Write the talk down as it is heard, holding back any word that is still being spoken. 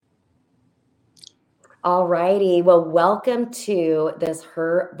All righty. Well, welcome to this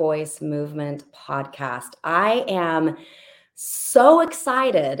Her Voice Movement podcast. I am so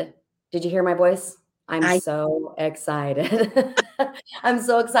excited. Did you hear my voice? I'm I so excited. I'm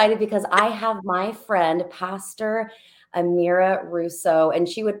so excited because I have my friend, Pastor Amira Russo, and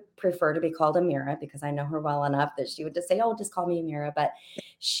she would prefer to be called Amira because I know her well enough that she would just say, "Oh, just call me Amira." But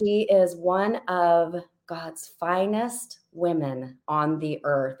she is one of God's finest women on the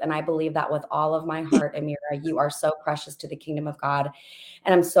earth. And I believe that with all of my heart, Amira, you are so precious to the kingdom of God.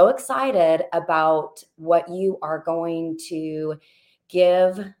 And I'm so excited about what you are going to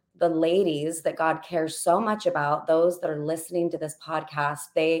give the ladies that God cares so much about, those that are listening to this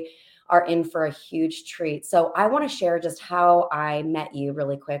podcast. They are in for a huge treat. So I want to share just how I met you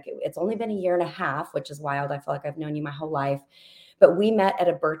really quick. It's only been a year and a half, which is wild. I feel like I've known you my whole life. But we met at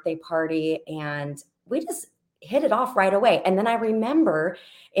a birthday party and we just hit it off right away. And then I remember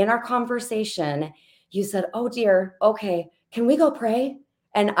in our conversation, you said, "Oh dear, okay, can we go pray?"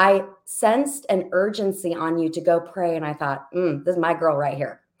 And I sensed an urgency on you to go pray. And I thought, this is my girl right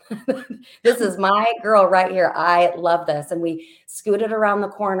here. This is my girl right here. I love this. And we scooted around the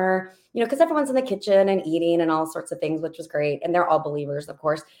corner, because everyone's in the kitchen and eating and all sorts of things, which was great. And they're all believers, of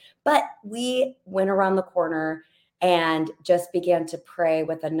course. But we went around the corner and just began to pray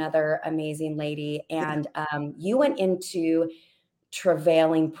with another amazing lady. And you went into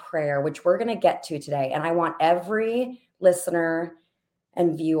travailing prayer, which we're going to get to today. And I want every listener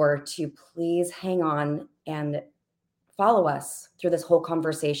and viewer to please hang on and follow us through this whole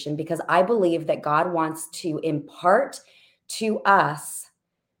conversation because I believe that God wants to impart to us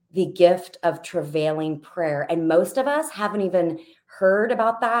the gift of travailing prayer. And most of us haven't even heard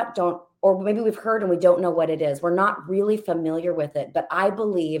about that, don't, or maybe we've heard and we don't know what it is. We're not really familiar with it. But I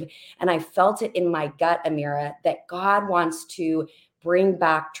believe, and I felt it in my gut, Amira, that God wants to bring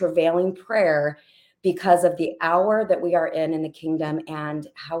back travailing prayer because of the hour that we are in the kingdom and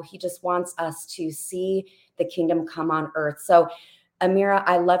how he just wants us to see the kingdom come on earth. So Amira,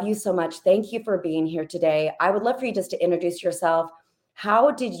 I love you so much. Thank you for being here today. I would love for you just to introduce yourself.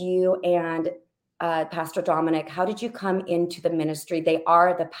 How did you and Pastor Dominic, how did you come into the ministry? They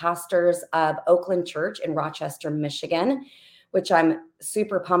are the pastors of Oakland Church in Rochester, Michigan, which I'm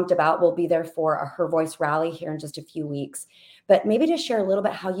super pumped about. We'll be there for a Her Voice rally here in just a few weeks. But maybe just share a little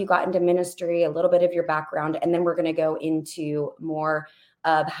bit how you got into ministry, a little bit of your background, and then we're going to go into more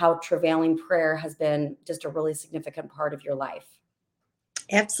of how travailing prayer has been just a really significant part of your life.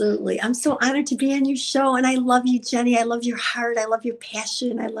 absolutely. I'm so honored to be on your show, and I love you, Jenny. I love your heart. I love your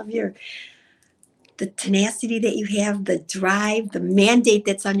passion. I love the tenacity that you have, the drive, the mandate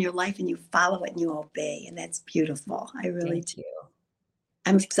that's on your life, and you follow it and you obey, and that's beautiful. I really Thank do. you.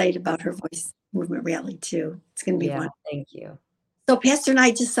 I'm excited about her voice movement rally too. It's going to be Yeah, fun. thank you. So, Pastor and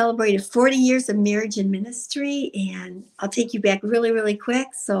I just celebrated 40 years of marriage and ministry, and I'll take you back really, really quick.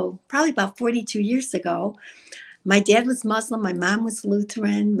 So, probably about 42 years ago, my dad was Muslim. My mom was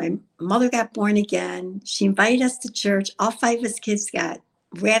Lutheran. My mother got born again. She invited us to church. All five of us kids got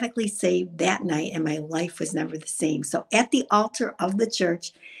radically saved that night, and my life was never the same. So, at the altar of the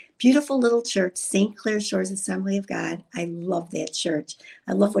church, beautiful little church, St. Clair Shores Assembly of God. I love that church.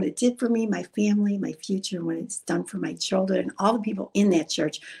 I love what it did for me, my family, my future, and what it's done for my children and all the people in that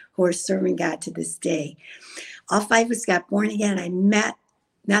church who are serving God to this day. All five of us got born again, and I met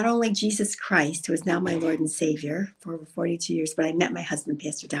not only Jesus Christ, who is now my Lord and Savior for over 42 years, but I met my husband,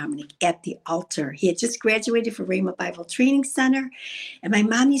 Pastor Dominic, at the altar. He had just graduated from Rhema Bible Training Center, and my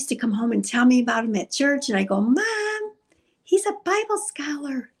mom used to come home and tell me about him at church, and I go, "Mom, he's a Bible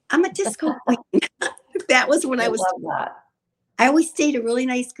scholar. I'm a disco queen." That was when I I was. love that. I always stayed a really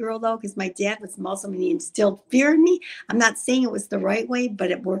nice girl, though, because my dad was Muslim and he instilled fear in me. I'm not saying it was the right way,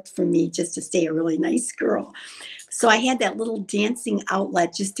 but it worked for me just to stay a really nice girl. So I had that little dancing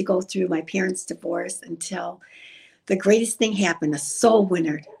outlet just to go through my parents' divorce until the greatest thing happened. A soul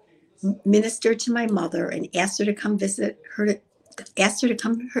winner ministered to my mother and asked her to come visit her, asked her to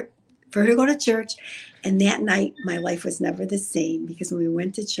come for her to go to church. And that night, my life was never the same because when we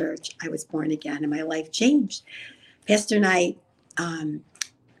went to church, I was born again and my life changed. Pastor and I, um,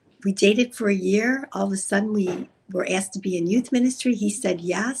 we dated for a year. All of a sudden, we were asked to be in youth ministry. He said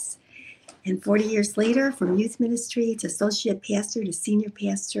yes. And 40 years later, from youth ministry to associate pastor to senior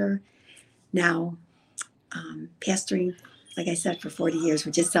pastor, now pastoring, like I said, for 40 years.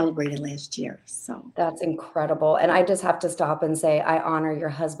 We just celebrated last year. So, That's incredible. And I just have to stop and say I honor your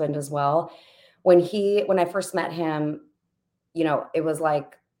husband as well. When I first met him, it was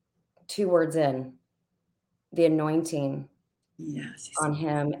like two words in, the anointing yes, on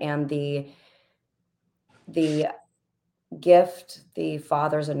him and the gift, the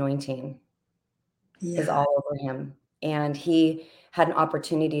Father's anointing. is Yeah. all over him. And he had an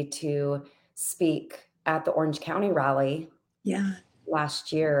opportunity to speak at the Orange County rally Yeah.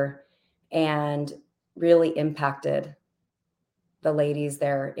 last year and really impacted the ladies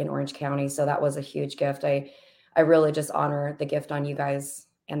there in Orange County. So that was a huge gift. I really just honor the gift on you guys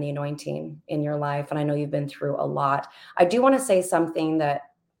and the anointing in your life. And I know you've been through a lot. I do want to say something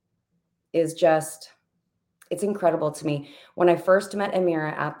that is just, it's incredible to me. When I first met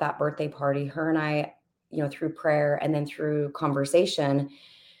Amira at that birthday party, her and I, through prayer and then through conversation,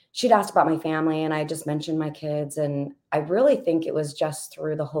 she'd asked about my family and I just mentioned my kids. And I really think it was just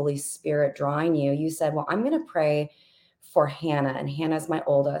through the Holy Spirit drawing you. You said, well, I'm going to pray for Hannah, and Hannah's my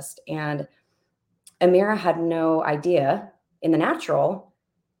oldest. And Amira had no idea in the natural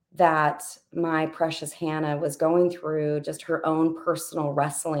that my precious Hannah was going through just her own personal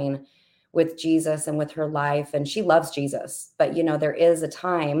wrestling with Jesus and with her life. And she loves Jesus. But, there is a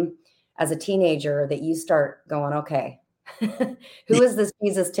time as a teenager that you start going, okay, who is this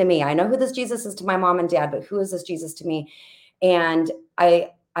Jesus to me? I know who this Jesus is to my mom and dad, but who is this Jesus to me? And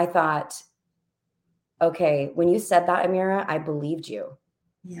I thought, okay, when you said that, Amira, I believed you.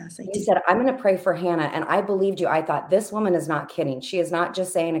 Yes, I You did. said, I'm going to pray for Hannah. And I believed you. I thought, this woman is not kidding. She is not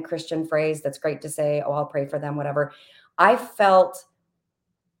just saying a Christian phrase that's great to say, oh, I'll pray for them, whatever. I felt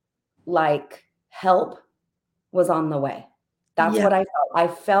like help was on the way. That's Yeah. what I felt. I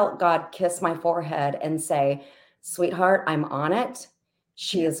felt God kiss my forehead and say, sweetheart, I'm on it.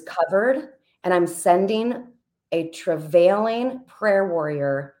 She Yeah. is covered. And I'm sending a travailing prayer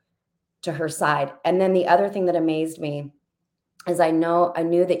warrior to her side. And then the other thing that amazed me is I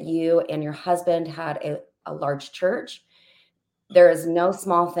knew that you and your husband had a large church. There is no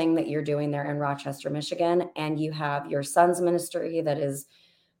small thing that you're doing there in Rochester, Michigan. And you have your son's ministry that is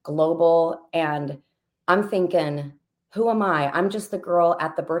global. And I'm thinking, who am I? I'm just the girl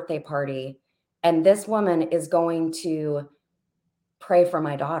at the birthday party. And this woman is going to pray for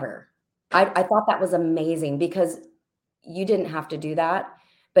my daughter. I thought that was amazing because you didn't have to do that.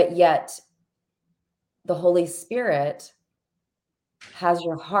 But yet the Holy Spirit has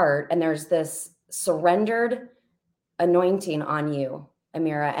your heart, and there's this surrendered anointing on you,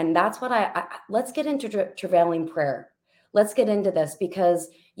 Amira. And that's what let's get into travailing prayer. Let's get into this because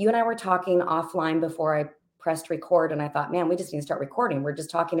you and I were talking offline before I pressed record, and I thought, man, we just need to start recording. We're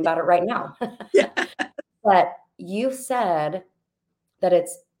just talking about it right now. Yeah. But you said that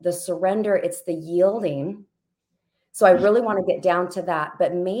it's the surrender, it's the yielding. So I really want to get down to that.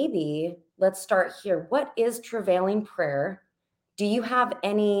 But maybe let's start here. What is travailing prayer? Do you have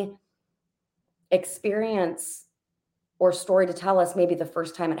any experience or story to tell us, maybe the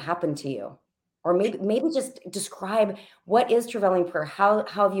first time it happened to you? Or maybe just describe, what is travailing prayer? How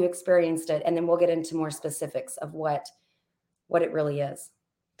have you experienced it? And then we'll get into more specifics of what it really is.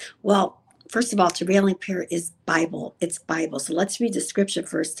 Well, first of all, travailing prayer is Bible. It's Bible. So let's read the scripture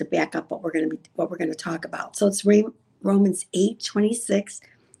first to back up what we're going to talk about. So it's Romans 8:26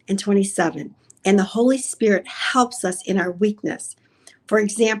 and 27. And the Holy Spirit helps us in our weakness. For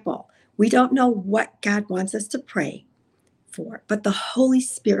example, we don't know what God wants us to pray for, but the Holy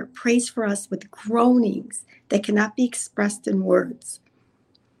Spirit prays for us with groanings that cannot be expressed in words.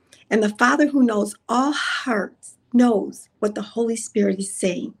 And the Father who knows all hearts knows what the Holy Spirit is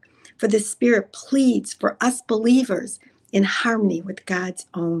saying. For the Spirit pleads for us believers in harmony with God's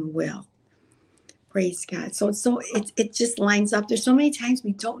own will. Praise God. It just lines up. There's so many times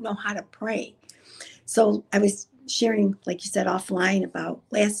we don't know how to pray. So I was sharing, like you said, offline about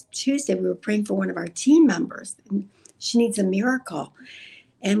last Tuesday, we were praying for one of our team members. And she needs a miracle.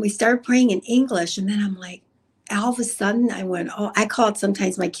 And we started praying in English. And then I'm like, all of a sudden I went, oh, I call it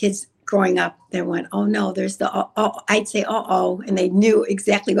sometimes my kids growing up, they went, oh no, there's the, I'd say, oh, and they knew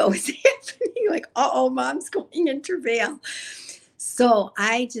exactly what was happening. Like, mom's going in travail. So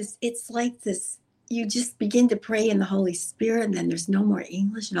it's like this, you just begin to pray in the Holy Spirit, and then there's no more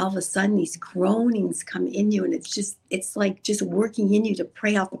English. And all of a sudden these groanings come in you. And it's like just working in you to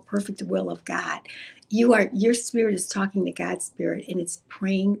pray out the perfect will of God. Your spirit is talking to God's spirit, and it's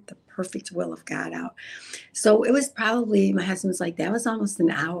praying the perfect will of God out. So it was probably, my husband was like, that was almost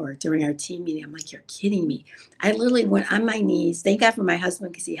an hour during our team meeting. I'm like, you're kidding me. I literally went on my knees. Thank God for my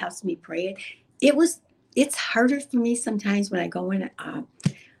husband because he helps me pray it. It's harder for me sometimes when I go in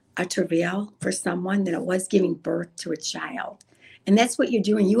a travail for someone than it was giving birth to a child. And that's what you're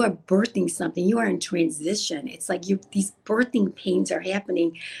doing. You are birthing something. You are in transition. It's like these birthing pains are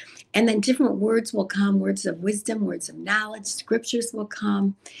happening. And then different words will come, words of wisdom, words of knowledge, scriptures will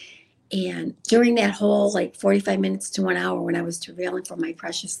come. And during that whole 45 minutes to 1 hour when I was travailing for my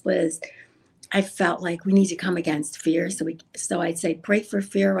precious Liz, I felt like we need to come against fear. So I'd say pray for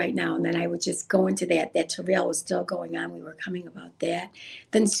fear right now. And then I would just go into that. That travail was still going on. We were coming about that.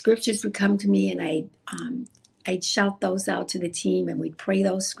 Then scriptures would come to me and I'd shout those out to the team and we'd pray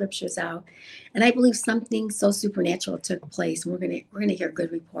those scriptures out. And I believe something so supernatural took place. And we're gonna hear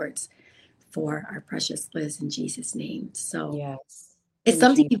good reports for our precious Liz in Jesus' name. So Yes. it's In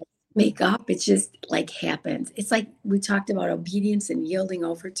something Jesus. you make up. It just like happens. It's like we talked about obedience and yielding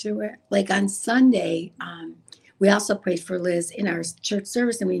over to it. Like on Sunday, we also prayed for Liz in our church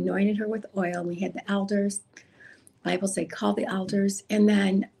service and we anointed her with oil. We had the elders. Bible say call the elders. And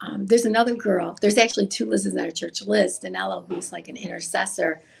then there's another girl. There's actually two Liz's in our church. Liz Danello, who's like an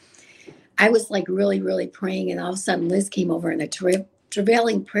intercessor. I was like really, really praying, and all of a sudden Liz came over and a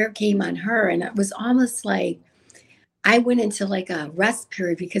travailing prayer came on her. And it was almost like I went into like a rest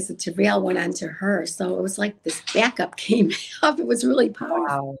period because the travail went onto her. So it was like this backup came up. It was really powerful.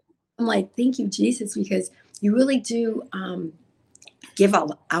 Wow. I'm like, thank you, Jesus, because you really do give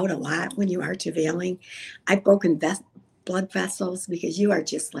out a lot when you are travailing. I've broken blood vessels because you are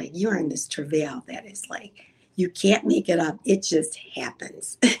just like, you're in this travail that is like, you can't make it up. It just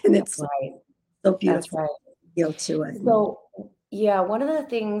happens. And That's it's right. so That's beautiful right. to feel to it. So, yeah, one of the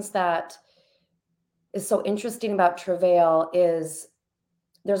things that is so interesting about travail is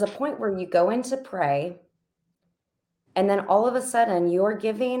there's a point where you go in to pray, and then all of a sudden you're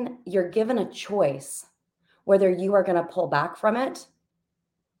given a choice whether you are going to pull back from it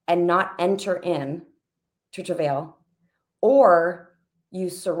and not enter in to travail, or you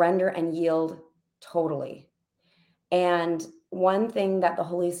surrender and yield totally. And one thing that the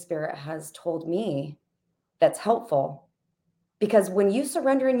Holy Spirit has told me that's helpful, because when you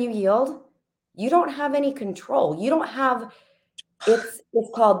surrender and you yield, you don't have any control. You don't have, it's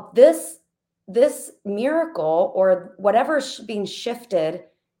called this miracle or whatever being shifted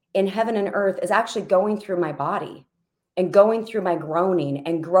in heaven and earth is actually going through my body and going through my groaning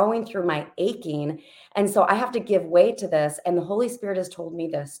and growing through my aching. And so I have to give way to this. And the Holy Spirit has told me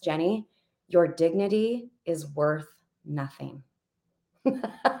this, Jenny, your dignity is worth nothing.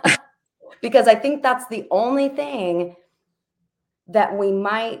 Because I think that's the only thing that we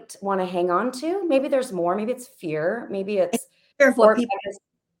might want to hang on to. Maybe there's more. Maybe it's fear. Maybe it's, Fear of what or people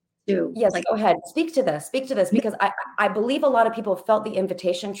do. yes, Like, go ahead. Speak to this. Speak to this, because I believe a lot of people felt the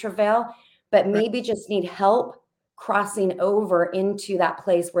invitation travail, but maybe just need help crossing over into that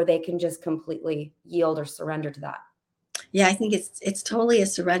place where they can just completely yield or surrender to that. yeah, I think it's totally a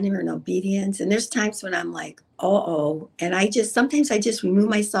surrender and obedience. And there's times when I'm like, oh, and sometimes I just remove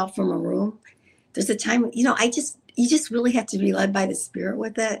myself from a room. There's a time, you just really have to be led by the Spirit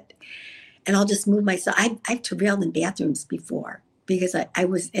with it. And I'll just move myself. I've travailed in bathrooms before because I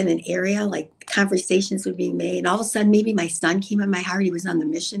was in an area like conversations were being made. And all of a sudden, maybe my son came in my heart. He was on the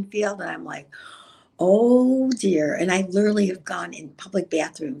mission field. And I'm like, oh dear. And I literally have gone in public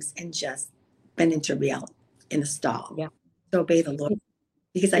bathrooms and just been in travail in a stall Yeah. to obey the Lord. It,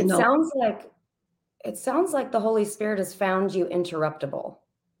 Because I it know, sounds like it sounds like the Holy Spirit has found you interruptible.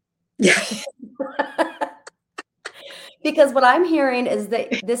 yeah, Because what I'm hearing is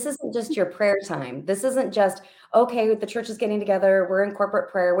that this isn't just your prayer time. This isn't just, okay, the church is getting together, we're in corporate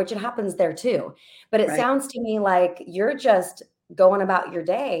prayer, which it happens there too. But it right. sounds to me like you're just going about your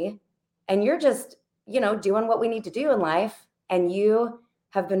day and you're just, doing what we need to do in life. And you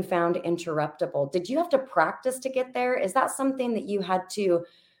have been found interruptible. Did you have to practice to get there? Is that something that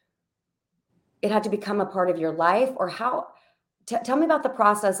it had to become a part of your life, or how? Tell me about the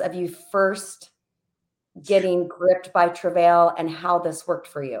process of you first getting gripped by travail and how this worked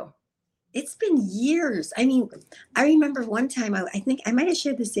for you. It's been years. I mean, I remember one time, I think I might have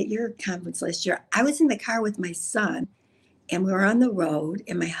shared this at your conference last year. I was in the car with my son and we were on the road,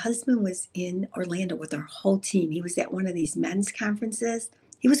 and my husband was in Orlando with our whole team. He was at one of these men's conferences.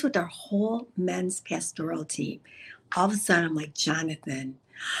 He was with our whole men's pastoral team. All of a sudden, I'm like, Jonathan,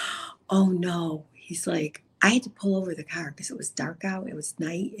 oh no. He's like, I had to pull over the car because it was dark out. It was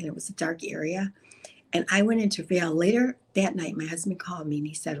night and it was a dark area. And I went into travail. Later that night, my husband called me and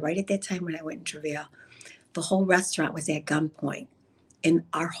he said, right at that time when I went in travail, the whole restaurant was at gunpoint and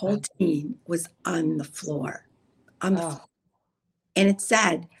our whole team was on the floor. On the floor. Oh, And it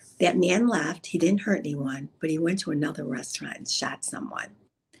said that man left. He didn't hurt anyone, but he went to another restaurant and shot someone.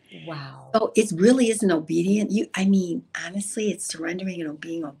 wow. So it really isn't obedient. Honestly, it's surrendering and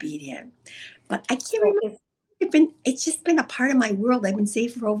being obedient. But I can't So remember. if It's just been a part of my world. I've been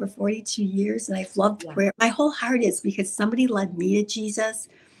saved for over 42 years and I've loved yeah, prayer. My whole heart is because somebody led me to Jesus,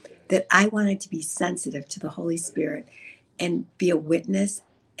 that I wanted to be sensitive to the Holy Spirit and be a witness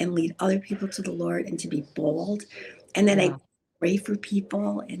and lead other people to the Lord and to be bold. And then I yeah, pray for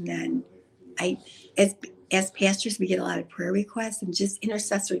people. And then I as as pastors, we get a lot of prayer requests and just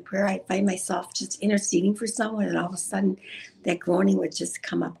intercessory prayer. I find myself just interceding for someone, and all of a sudden, that groaning would just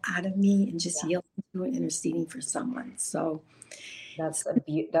come up out of me and just Yeah. yield to it, interceding for someone. So, That's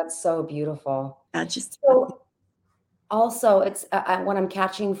so beautiful. I just So also, it's what I'm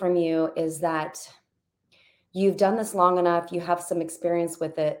catching from you is that you've done this long enough, you have some experience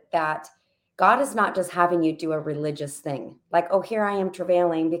with it, that God is not just having you do a religious thing, like, oh, here I am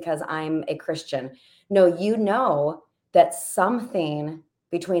travailing because I'm a Christian. No, you know that something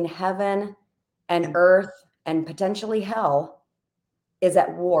between heaven and earth and potentially hell is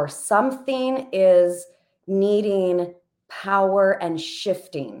at war. Something is needing power and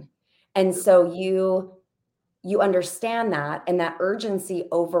shifting. And so you understand that, and that urgency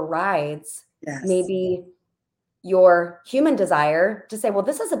overrides yes, maybe your human desire to say, well,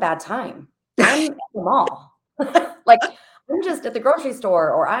 this is a bad time. I'm at the mall. Like, I'm just at the grocery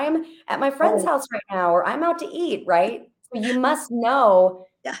store, or I'm at my friend's oh house right now, or I'm out to eat, right? So you must know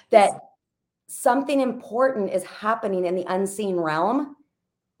that yes, something important is happening in the unseen realm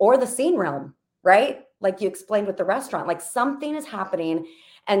or the seen realm, right? Like you explained with the restaurant, like something is happening.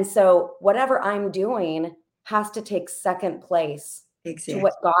 And so whatever I'm doing has to take second place to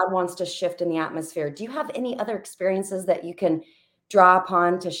what exactly. God wants to shift in the atmosphere. Do you have any other experiences that you can draw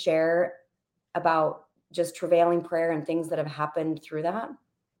upon to share about just travailing prayer and things that have happened through that?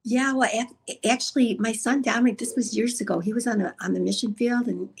 Yeah, well, actually, my son Dominic, this was years ago. He was on the mission field,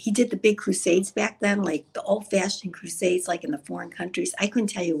 and he did the big crusades back then, like the old-fashioned crusades, like in the foreign countries. I couldn't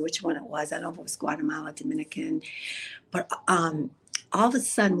tell you which one it was. I don't know if it was Guatemala, Dominican, but all of a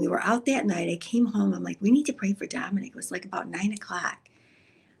sudden, we were out that night. I came home. I'm like, we need to pray for Dominic. It was like about 9 o'clock.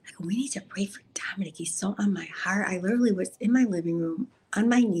 I go, we need to pray for Dominic. He's so on my heart. I literally was in my living room on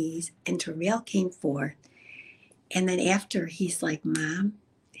my knees, and Terrell came forth. And then after, he's like, Mom,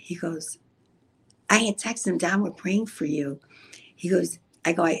 he goes, I had texted him, Don, we're praying for you. He goes,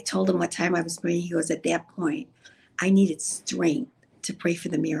 I told him what time I was praying. He goes, at that point, I needed strength to pray for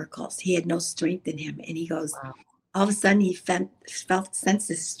the miracles. He had no strength in him. And he goes, Wow. all of a sudden he felt sense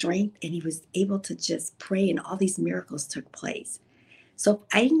of strength, and he was able to just pray, and all these miracles took place. So if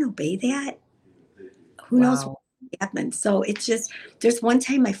I didn't obey that, who knows what Wow. happened. So it's just, there's one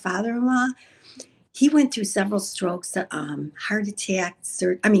time my father-in-law, he went through several strokes, heart attack,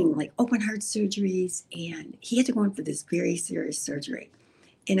 like open heart surgeries, and he had to go in for this very serious surgery.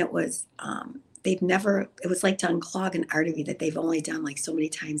 And it was, it was like to unclog an artery that they've only done like so many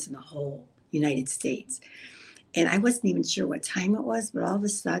times in the whole United States. And I wasn't even sure what time it was, but all of a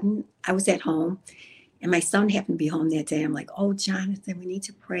sudden I was at home, and my son happened to be home that day. I'm like, oh, Jonathan, we need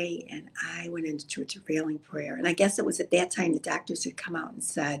to pray. And I went into a travailing prayer. And I guess it was at that time the doctors had come out and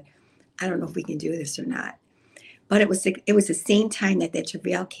said, I don't know if we can do this or not. But it was the same time that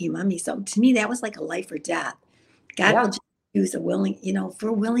travail came on me. So to me, that was like a life or death. God will Yeah. just use a willing, if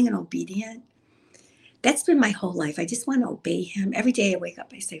we're willing and obedient. That's been my whole life. I just want to obey Him. Every day I wake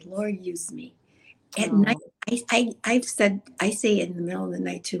up, I say, Lord, use me. At night, Oh, I say in the middle of the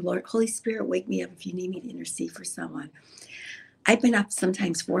night too, Lord, Holy Spirit, wake me up if you need me to intercede for someone. I've been up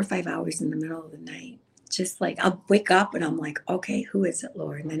sometimes 4 or 5 hours in the middle of the night. Just like I'll wake up and I'm like, okay, who is it,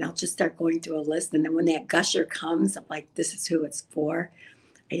 Lord? And then I'll just start going through a list. And then when that gusher comes, I'm like, this is who it's for.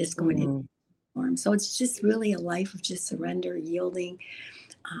 I just go in mhm. for Him. So it's just really a life of just surrender, yielding.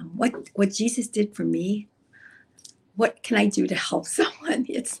 What Jesus did for me, what can I do to help someone?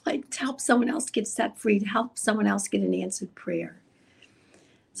 It's like to help someone else get set free, to help someone else get an answered prayer.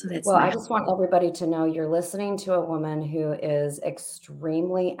 So that's Well, I my just want everybody to know you're listening to a woman who is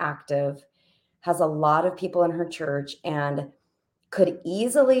extremely active, has a lot of people in her church, and could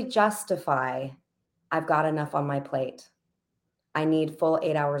easily justify, I've got enough on my plate. I need full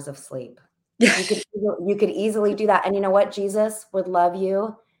 8 hours of sleep. You could easily do that, and you know what? Jesus would love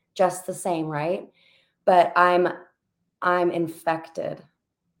you just the same, right? But I'm infected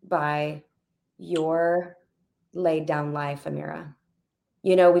by your laid down life, Amira.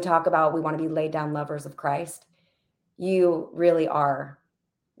 You know, we talk about we wanna be laid down lovers of Christ. You really are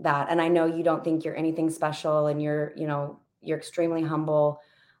that, and I know you don't think you're anything special, and you're extremely humble,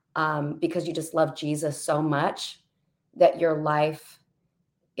 because you just love Jesus so much that your life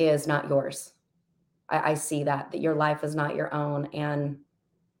is not yours. I see that your life is not your own, and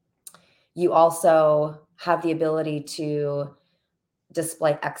you also have the ability to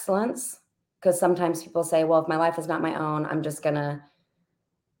display excellence. Because sometimes people say, "Well, if my life is not my own, I'm just gonna,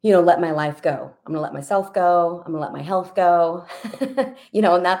 let my life go. I'm gonna let myself go. I'm gonna let my health go."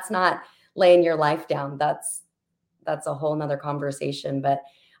 And that's not laying your life down. That's a whole nother conversation. But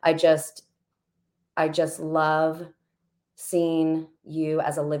I just I just love seeing you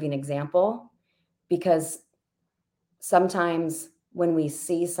as a living example. because sometimes when we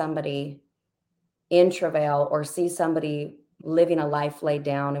see somebody in travail or see somebody living a life laid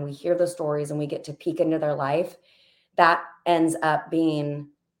down and we hear the stories and we get to peek into their life, that ends up being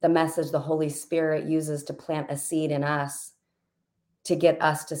the message the Holy Spirit uses to plant a seed in us to get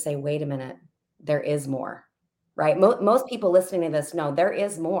us to say, wait a minute, there is more, right? Most people listening to this know there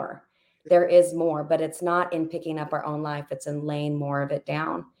is more. There is more, but it's not in picking up our own life. It's in laying more of it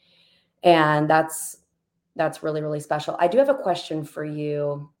down. And that's really, really special. I do have a question for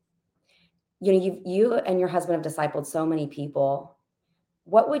you. You know, you and your husband have discipled so many people.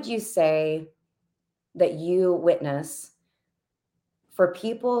 What would you say that you witness for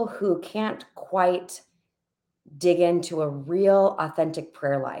people who can't quite dig into a real authentic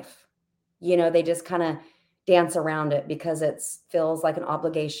prayer life? You know, they just kind of dance around it because it feels like an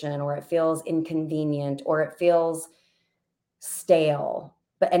obligation or it feels inconvenient or it feels stale,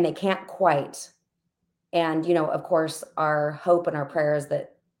 and they can't quite. And, you know, of course, our hope and our prayer is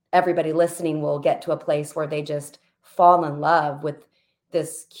that everybody listening will get to a place where they just fall in love with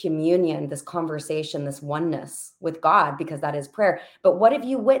this communion, this conversation, this oneness with God, because that is prayer. But what have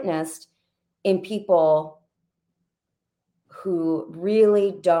you witnessed in people who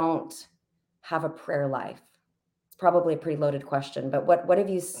really don't have a prayer life? It's probably a pretty loaded question, but what have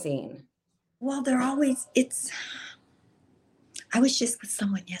you seen? Well, they're always, I was just with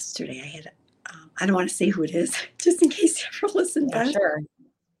someone yesterday. I had, I don't want to say who it is, just in case you ever listen, Yeah, but I was sure. at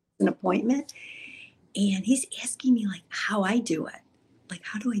an appointment and he's asking me like how I do it. Like,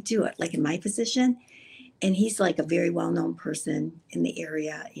 how do I do it? Like in my position. And he's like a very well-known person in the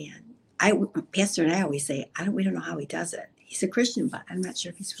area. And Pastor and I always say, we don't know how he does it. He's a Christian, but I'm not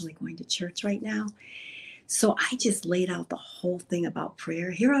sure if he's really going to church right now. So I just laid out the whole thing about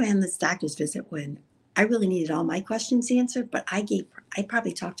prayer. Here I am this doctor's visit when I really needed all my questions answered, but I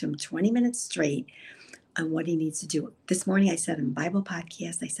probably talked to him 20 minutes straight on what he needs to do. This morning I sent him Bible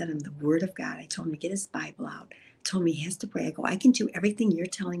podcast. I sent him the Word of God. I told him to get his Bible out. I told him he has to pray. I go, I can do everything you're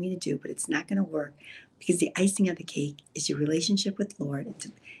telling me to do, but it's not going to work because the icing on the cake is your relationship with Lord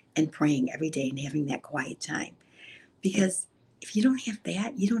and praying every day and having that quiet time. Because if you don't have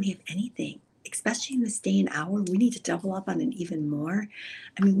that, you don't have anything. Especially in this day and hour, we need to double up on it even more.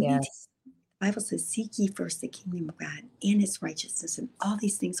 I mean, we need to, Yes. the Bible says, seek ye first the kingdom of God and his righteousness, and all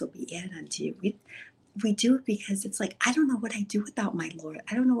these things will be added unto you. We do it because it's like, I don't know what I do without my Lord.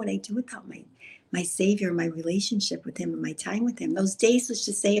 I don't know what I do without my Savior, my relationship with him and my time with him. Those days, let's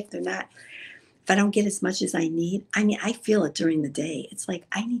just say, if I don't get as much as I need, I mean, I feel it during the day. It's like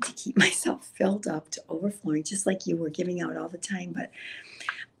I need to keep myself filled up to overflowing, just like you were giving out all the time. But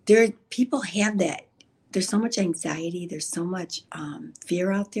people have that. There's so much anxiety. There's so much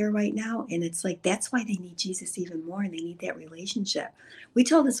fear out there right now. And it's like, that's why they need Jesus even more. And they need that relationship. We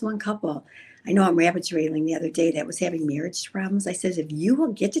told this one couple, I know I'm rabbit trailing the other day, that was having marriage problems. I said, if you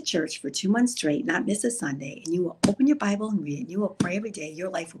will get to church for 2 months straight, not miss a Sunday, and you will open your Bible and read, and you will pray every day, your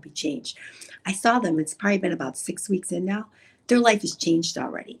life will be changed. I saw them. It's probably been about 6 weeks in now. Their life is changed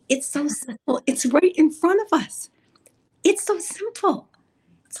already. It's so simple. It's right in front of us. It's so simple.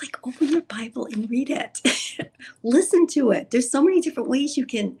 It's like, open your Bible and read it. Listen to it. There's so many different ways you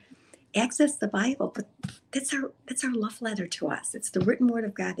can access the Bible, but that's our love letter to us. It's the written word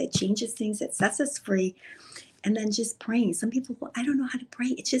of God that changes things, that sets us free, and then just praying. Some people, well, I don't know how to pray.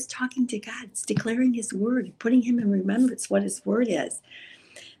 It's just talking to God. It's declaring his word, putting him in remembrance what his word is.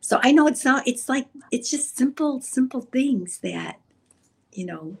 So I know it's not, it's like, it's just simple things that,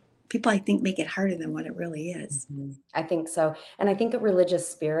 people I think make it harder than what it really is. Mhm. I think so. And I think a religious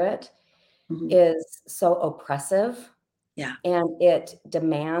spirit Mhm. is so oppressive Yeah. and it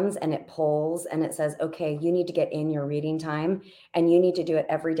demands and it pulls and it says, okay, you need to get in your reading time and you need to do it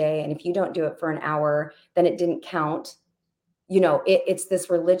every day. And if you don't do it for an hour, then it didn't count. You know, it's this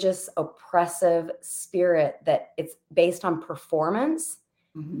religious oppressive spirit that it's based on performance,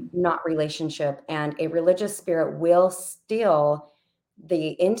 Mhm. not relationship. And a religious spirit will steal the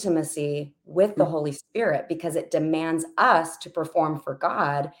intimacy with the Mhm. Holy Spirit because it demands us to perform for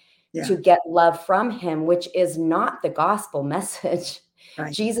God, Yeah. to get love from him, which is not the gospel message.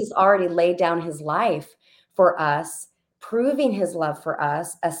 Right. Jesus already laid down his life for us, proving his love for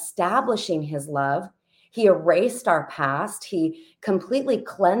us, establishing his love. He erased our past. He completely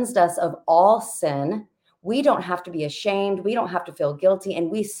cleansed us of all sin. We don't have to be ashamed. We don't have to feel guilty. And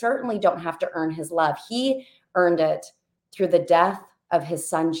we certainly don't have to earn his love. He earned it through the death of his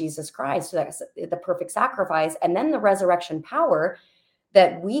son, Jesus Christ. So that's the perfect sacrifice. And then the resurrection power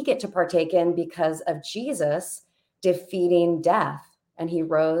that we get to partake in because of Jesus defeating death. And he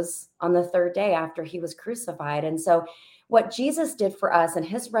rose on the third day after he was crucified. And so what Jesus did for us and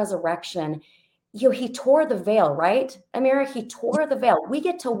his resurrection he tore the veil, right? Amira, he tore the veil. We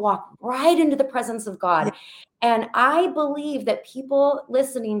get to walk right into the presence of Yeah. God. And I believe that people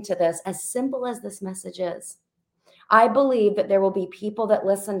listening to this, as simple as this message is, I believe that there will be people that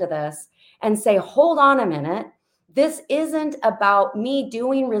listen to this and say, hold on a minute. This isn't about me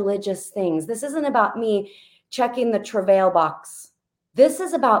doing religious things. This isn't about me checking the travail box. This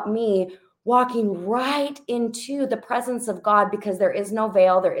is about me walking right into the presence of God, because there is no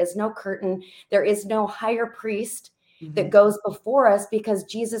veil, there is no curtain, there is no higher priest that goes before us, because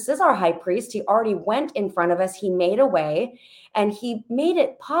Jesus is our high priest. He already went in front of us. He made a way, and he made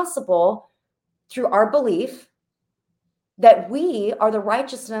it possible through our belief that we are the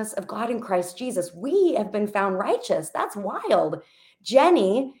righteousness of God in Christ Jesus. We have been found righteous. That's wild.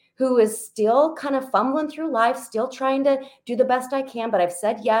 Jenny, who is still kind of fumbling through life, still trying to do the best I can, but I've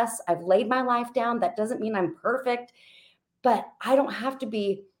said yes, I've laid my life down. That doesn't mean I'm perfect, but I don't have to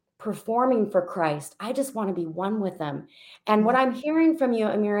be performing for Christ. I just want to be one with him. And what I'm hearing from you,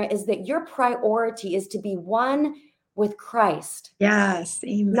 Amira, is that your priority is to be one with Christ. Yes.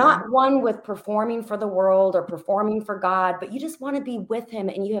 Amen. Not one with performing for the world or performing for God, but you just want to be with him,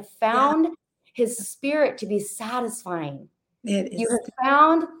 and you have found his spirit to be satisfying. You have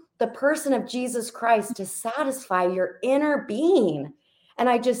found the person of Jesus Christ to satisfy your inner being. And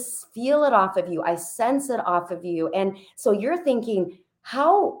I just feel it off of you. I sense it off of you. And so you're thinking,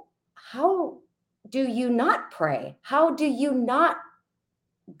 how do you not pray? How do you not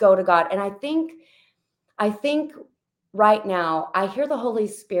go to God? And I think right now, I hear the Holy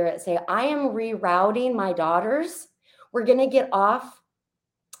Spirit say, I am rerouting my daughters. We're going to get off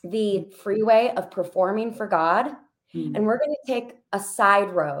the freeway of performing for God, and we're going to take a side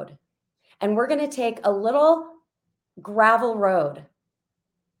road, and we're going to take a little gravel road.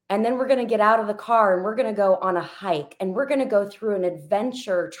 And then we're going to get out of the car, and we're going to go on a hike, and we're going to go through an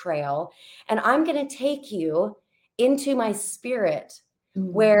adventure trail. And I'm going to take you into my spirit,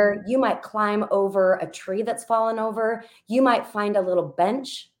 where you might climb over a tree that's fallen over. You might find a little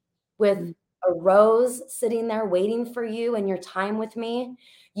bench with a rose sitting there waiting for you and your time with me.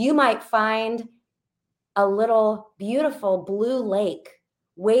 You might find a little beautiful blue lake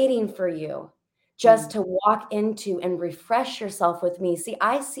waiting for you just to walk into and refresh yourself with me.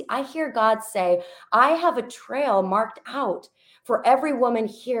 I hear God say, I have a trail marked out for every woman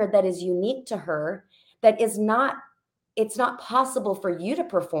here that is unique to her, that is not, it's not possible for you to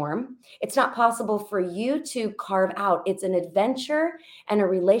perform. It's not possible for you to carve out. It's an adventure and a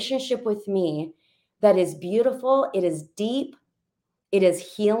relationship with me that is beautiful. It is deep. It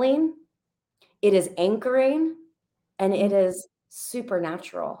is healing. It is anchoring, and it is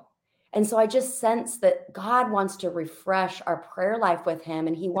supernatural. And so I just sense that God wants to refresh our prayer life with him,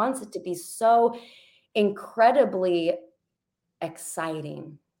 and he wants it to be so incredibly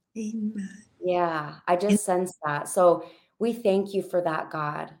exciting. Amen. Yeah, I just sense that. So we thank you for that,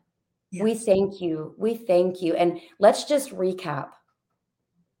 God. We Yes. thank you. We thank you. And let's just recap.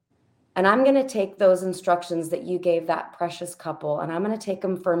 And I'm going to take those instructions that you gave that precious couple, and I'm going to take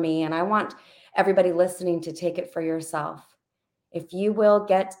them for me. And I want everybody listening to take it for yourself. If you will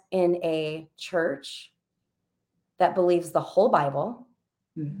get in a church that believes the whole Bible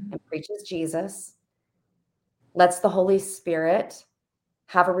and preaches Jesus, lets the Holy Spirit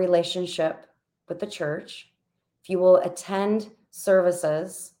have a relationship with the church, if you will attend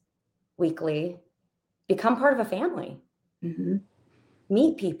services weekly, become part of a family,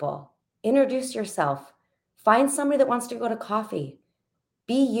 meet people, introduce yourself, find somebody that wants to go to coffee,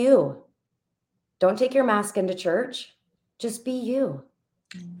 be you. Don't take your mask into church. Just be you.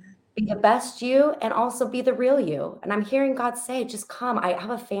 Be the best you, and also be the real you. And I'm hearing God say, just come. I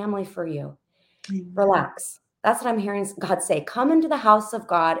have a family for you. Relax. That's what I'm hearing God say. Come into the house of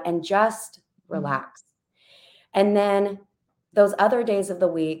God and just relax. And then those other days of the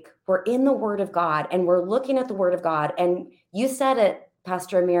week, we're in the Word of God, and we're looking at the Word of God. And you said it,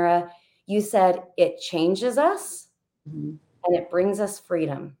 Pastor Amira. You said it changes us and it brings us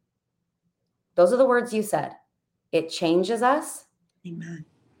freedom. Those are the words you said. It changes us. Amen.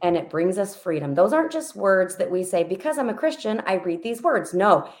 And it brings us freedom. Those aren't just words that we say, because I'm a Christian, I read these words.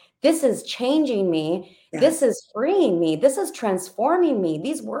 No, this is changing me. Yes. This is freeing me. This is transforming me.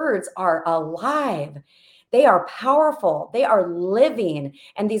 These words are alive. They are powerful. They are living.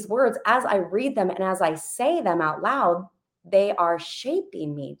 And these words, as I read them and as I say them out loud, they are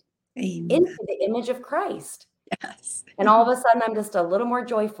shaping me into the image of Christ. Yes. And all of a sudden, I'm just a little more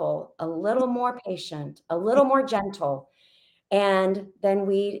joyful, a little more patient, a little more gentle. And then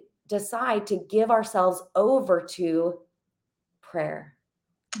we decide to give ourselves over to prayer.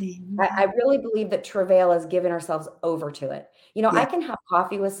 I Amen. really believe that travail is giving ourselves over to it. You know, Yeah. I can have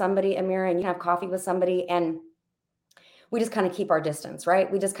coffee with somebody, Amira, and you can have coffee with somebody, and we just kind of keep our distance, right?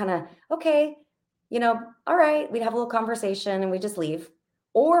 We just kind of, okay, all right, we'd have a little conversation and we just leave.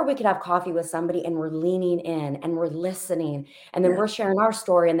 Or we could have coffee with somebody and we're leaning in and we're listening and then Yeah. we're sharing our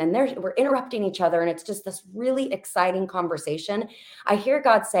story and then we're interrupting each other and it's just this really exciting conversation. I hear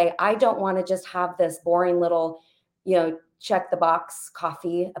God say, I don't want to just have this boring little, check the box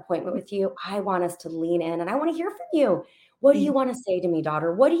coffee appointment with you. I want us to lean in and I want to hear from you. What do you want to say to me,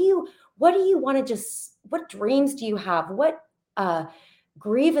 daughter? What do you want to what dreams do you have? What uh,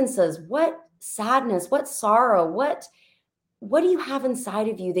 grievances? What sadness? What sorrow? What do you have inside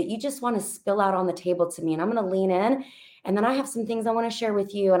of you that you just want to spill out on the table to me? And I'm going to lean in and then I have some things I want to share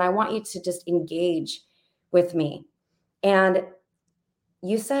with you. And I want you to just engage with me. And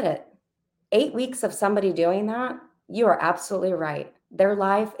you said it, 8 weeks of somebody doing that, you are absolutely right. Their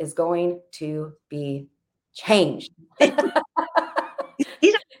life is going to be changed. You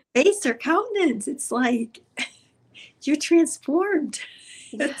see the face or countenance. It's like you're transformed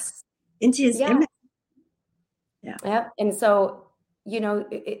Yes. into his Yeah. image. Yeah. Yeah. And so,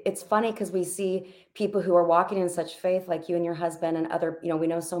 it's funny because we see people who are walking in such faith, like you and your husband and other, we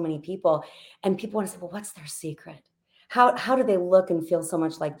know so many people, and people want to say, well, what's their secret? How do they look and feel so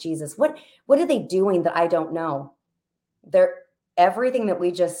much like Jesus? What are they doing that I don't know? They're everything that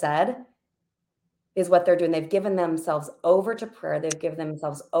we just said is what they're doing. They've given themselves over to prayer. They've given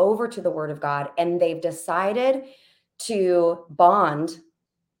themselves over to the word of God, and they've decided to bond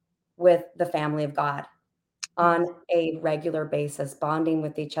with the family of God on a regular basis, bonding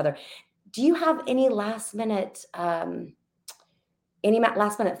with each other. Do you have any last minute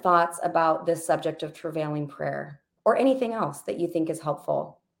thoughts about this subject of travailing prayer or anything else that you think is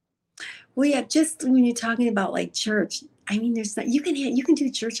helpful? Well, yeah, just when you're talking about like church, I mean, there's not, you can do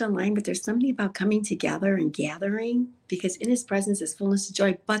church online, but there's something about coming together and gathering because in His presence is fullness of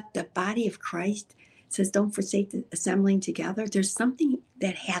joy. But the body of Christ says, don't forsake the assembling together. There's something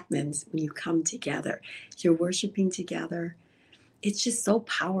that happens when you come together. You're worshiping together. It's just so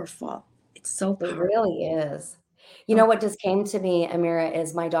powerful. It's so It powerful. really is. You know So, what just came to me, Amira,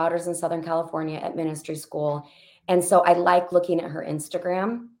 is my daughter's in Southern California at ministry school. And so I like looking at her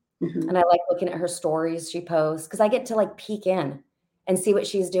Instagram mhm. and I like looking at her stories she posts because I get to like peek in and see what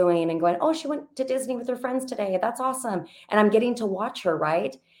she's doing and going, oh, she went to Disney with her friends today. That's awesome. And I'm getting to watch her,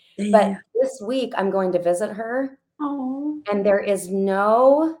 right? Yeah, yeah, But yeah. this week I'm going to visit her, Oh, and there is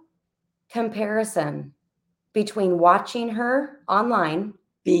no comparison between watching her online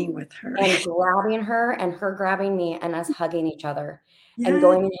being with her. and grabbing her and her grabbing me and us hugging each other and Yeah.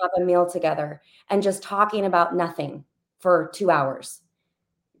 going and have a meal together and just talking about nothing for 2 hours.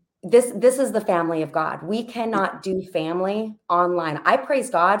 This is the family of God. We cannot do family online. I praise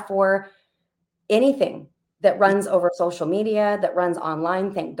God for anything that runs over social media, that runs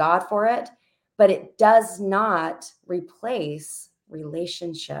online. Thank God for it. But it does not replace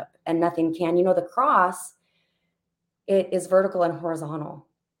relationship, and nothing can. The cross, it is vertical and horizontal.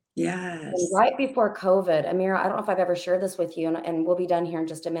 And Yes. right before COVID, Amira, I don't know if I've ever shared this with you, and we'll be done here in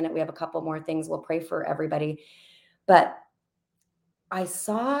just a minute. We have a couple more things. We'll pray for everybody. But I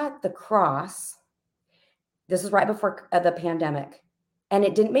saw the cross. This was right before the pandemic. And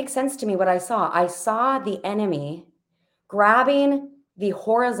it didn't make sense to me what I saw. I saw the enemy grabbing the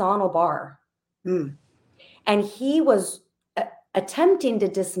horizontal bar, Mm. and he was attempting to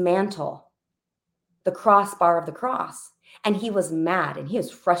dismantle the crossbar of the cross. And he was mad and he was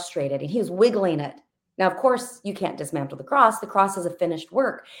frustrated and he was wiggling it. Now, of course, you can't dismantle the cross. The cross is a finished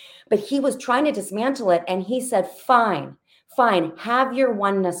work. But he was trying to dismantle it. And he said, fine, fine, have your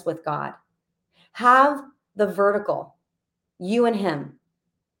oneness with God. Have the vertical, you and him.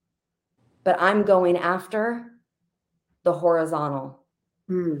 But I'm going after the horizontal.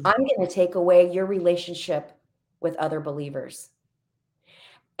 Mm. I'm going to take away your relationship with other believers.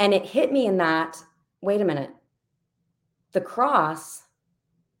 And it hit me in that, wait a minute, the cross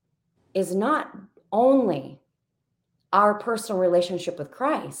is not only our personal relationship with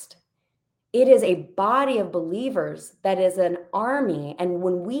Christ. It is a body of believers that is an army. And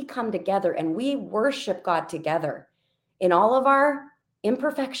when we come together and we worship God together in all of our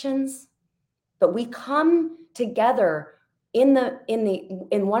imperfections, but we come together in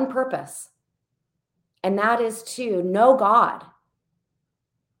one purpose, and that is to know God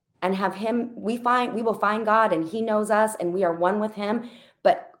and have him. We will find God and he knows us and we are one with him,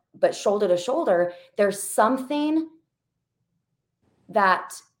 but shoulder to shoulder, there's something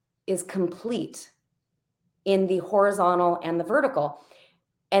that is complete in the horizontal and the vertical.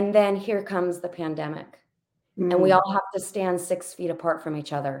 And then here comes the pandemic. And we Mm, all have to stand 6 feet apart from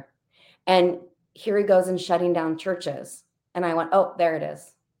each other. And here he goes and shutting down churches. And I went, oh, there it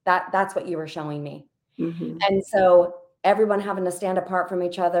is. That's what you were showing me. mhm. And so everyone having to stand apart from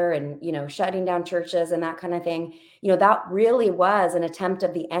each other and, shutting down churches and that kind of thing, that really was an attempt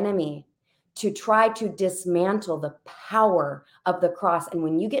of the enemy to try to dismantle the power of the cross. And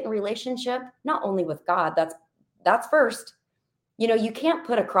when you get in relationship, not only with God, that's first. You can't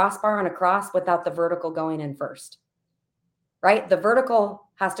put a crossbar on a cross without the vertical going in first, right? The vertical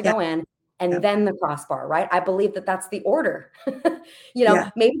has to Yeah, go in and yep, then the crossbar, right? I believe that that's the order.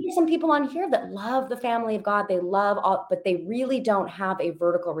 yeah. Maybe there's some people on here that love the family of God. They love all, but they really don't have a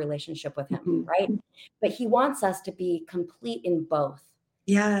vertical relationship with him, Mhm. right? But he wants us to be complete in both.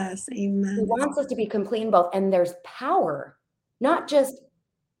 Yes, He amen. That's wants us to be complete in both. And there's power, not just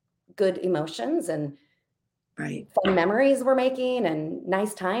good emotions and right. fun memories we're making and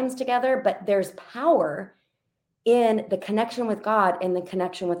nice times together, but there's power in the connection with God and the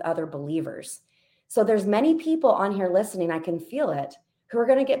connection with other believers. So there's many people on here listening, I can feel it, who are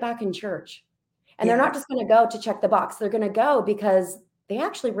going to get back in church. And they're Yeah, not just going to go to check the box. They're going to go because they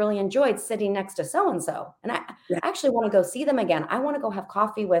actually really enjoyed sitting next to so and so. And I yeah. actually want to go see them again. I want to go have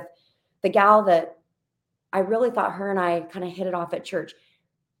coffee with the gal that I really thought her and I kind of hit it off at church.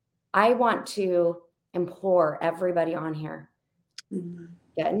 I want to implore everybody on here, Amen.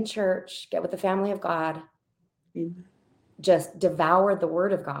 get in church, get with the family of God, Amen. just devour the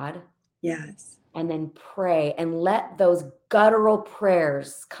word of God, Yes. and then pray and let those guttural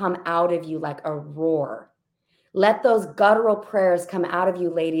prayers come out of you like a roar. Let those guttural prayers come out of you,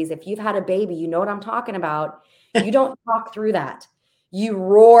 ladies. If you've had a baby, you know what I'm talking about. You don't talk through that. You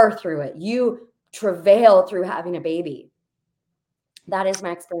roar through it. You travail through having a baby. That is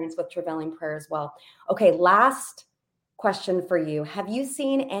my experience with travailing prayer as well. Okay, last question for you. Have you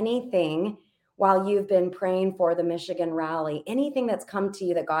seen anything while you've been praying for the Michigan rally? Anything that's come to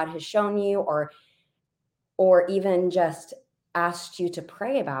you that God has shown you or even just asked you to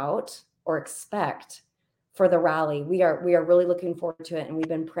pray about or expect for the rally? We are really looking forward to it, and we've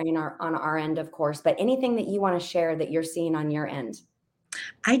been praying on our end, of course. But anything that you want to share that you're seeing on your end?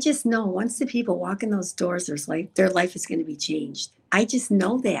 I just know once the people walk in those doors, their life is going to be changed. I just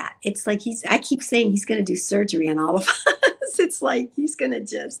know that. It's like I keep saying he's going to do surgery on all of us. It's like he's going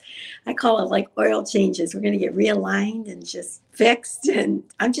to I call it like oil changes. We're going to get realigned and just fixed. And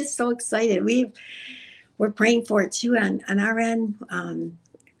I'm just so excited. We're praying for it too on our end.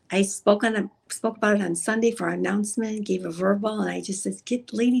 I spoke about it on Sunday for our announcement, gave a verbal, and I just said,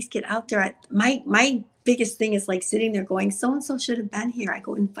 "Get ladies, get out there." My biggest thing is like sitting there going, "So and so should have been here." I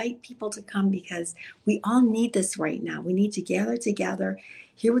go invite people to come because we all need this right now. We need to gather together,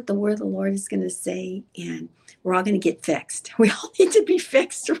 hear what the word of the Lord is going to say, and we're all going to get fixed. We all need to be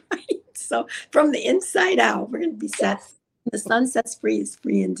fixed, right? So from the inside out, we're going to be set. Yes. The sun sets free is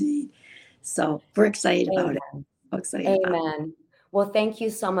free indeed. So we're excited about it. Amen. So excited about it. Amen. Well, thank you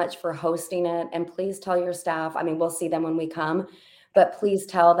so much for hosting it. And please tell your staff, I mean, we'll see them when we come, but please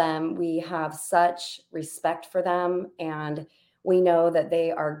tell them we have such respect for them. And we know that they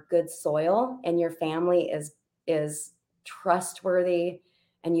are good soil and your family is trustworthy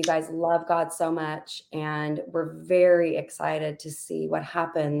and you guys love God so much. And we're very excited to see what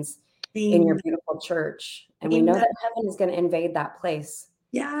happens in your Amen. beautiful church. And we know Amen. that heaven is going to invade that place.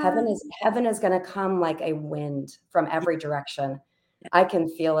 Yeah. Heaven is going to come like a wind from Yeah. every direction. I can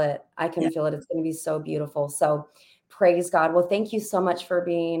feel it. I Yeah. can feel it. It's going to be so beautiful. So praise God. Well, thank you so much for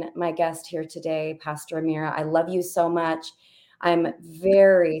being my guest here today, Pastor Amira. I love you so much. I'm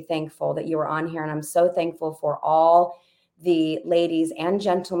very thankful that you were on here, and I'm so thankful for all the ladies and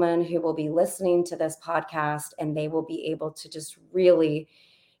gentlemen who will be listening to this podcast, and they will be able to just really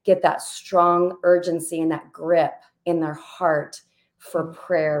get that strong urgency and that grip in their heart for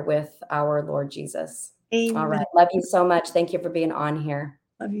prayer with our Lord Jesus. All Amen. right. Love you so much. Thank you for being on here.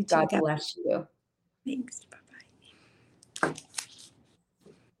 Love you too. God God, bless you. thanks. Bye.